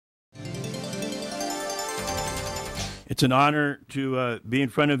It's an honor to be in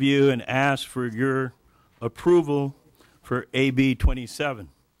front of you and ask for your approval for AB 27,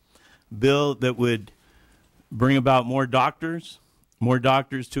 bill that would bring about more doctors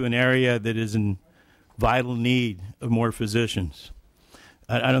to an area that is in vital need of more physicians.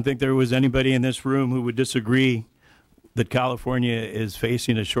 I don't think there was anybody in this room who would disagree that California is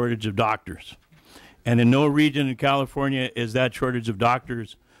facing a shortage of doctors. And in no region in California is that shortage of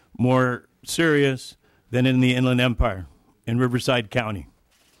doctors more serious than in the Inland Empire, in Riverside County.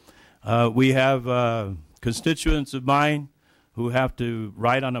 We have constituents of mine who have to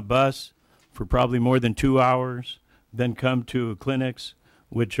ride on a bus for probably more than 2 hours, then come to clinics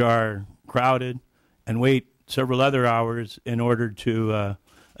which are crowded and wait several other hours in order to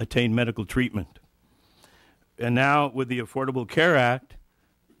attain medical treatment. And now with the Affordable Care Act,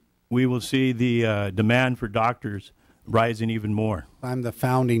 we will see the demand for doctors rising even more. I'm the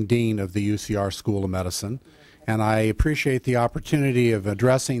founding dean of the UCR School of Medicine, and I appreciate the opportunity of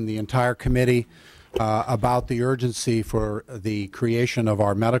addressing the entire committee about the urgency for the creation of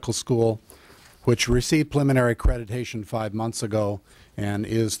our medical school, which received preliminary accreditation 5 months ago and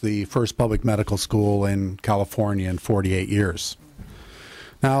is the first public medical school in California in 48 years.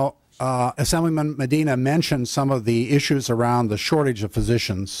 Now, Assemblyman Medina mentioned some of the issues around the shortage of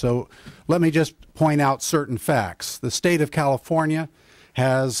physicians, so let me just point out certain facts. The state of California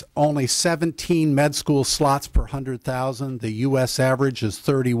has only 17 med school slots per 100,000. The U.S. average is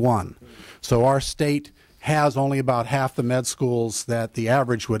 31. So our state has only about half the med schools that the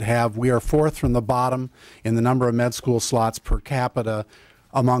average would have. We are fourth from the bottom in the number of med school slots per capita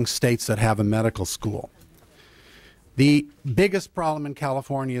among states that have a medical school. The biggest problem in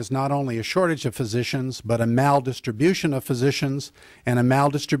California is not only a shortage of physicians, but a maldistribution of physicians and a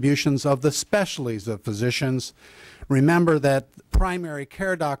maldistribution of the specialties of physicians. Remember that primary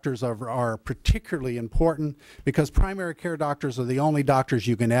care doctors are particularly important because primary care doctors are the only doctors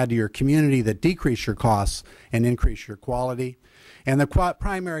you can add to your community that decrease your costs and increase your quality. And the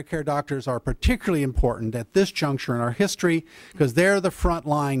primary care doctors are particularly important at this juncture in our history because they're the front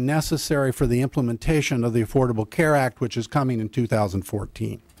line necessary for the implementation of the Affordable Care Act, which is coming in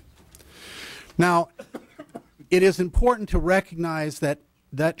 2014. Now, it is important to recognize that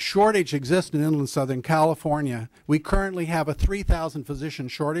shortage exists in inland Southern California. We currently have a 3,000 physician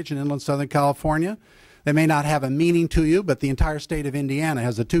shortage in inland Southern California. They may not have a meaning to you, but the entire state of Indiana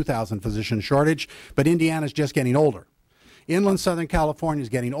has a 2,000 physician shortage, but Indiana is just getting older. Inland Southern California is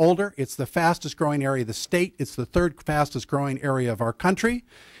getting older. It's the fastest growing area of the state. It's the third fastest growing area of our country.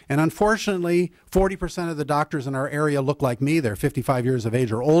 And unfortunately, 40% of the doctors in our area look like me. They're 55 years of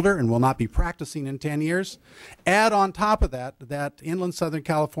age or older and will not be practicing in 10 years. Add on top of that, that Inland Southern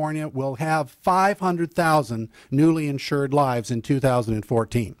California will have 500,000 newly insured lives in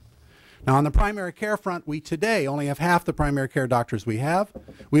 2014. Now, on the primary care front, we today only have half the primary care doctors we have.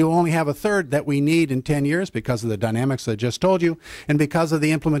 We will only have a third that we need in 10 years because of the dynamics I just told you. And because of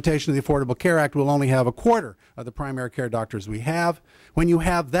the implementation of the Affordable Care Act, we'll only have a quarter of the primary care doctors we have. When you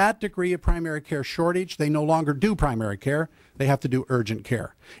have that degree of primary care shortage, they no longer do primary care. They have to do urgent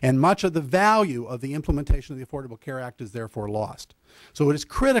care. And much of the value of the implementation of the Affordable Care Act is therefore lost. So it is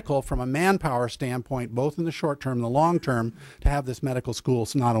critical from a manpower standpoint, both in the short term and the long term, to have this medical school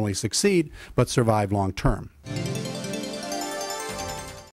not only succeed, but survive long term.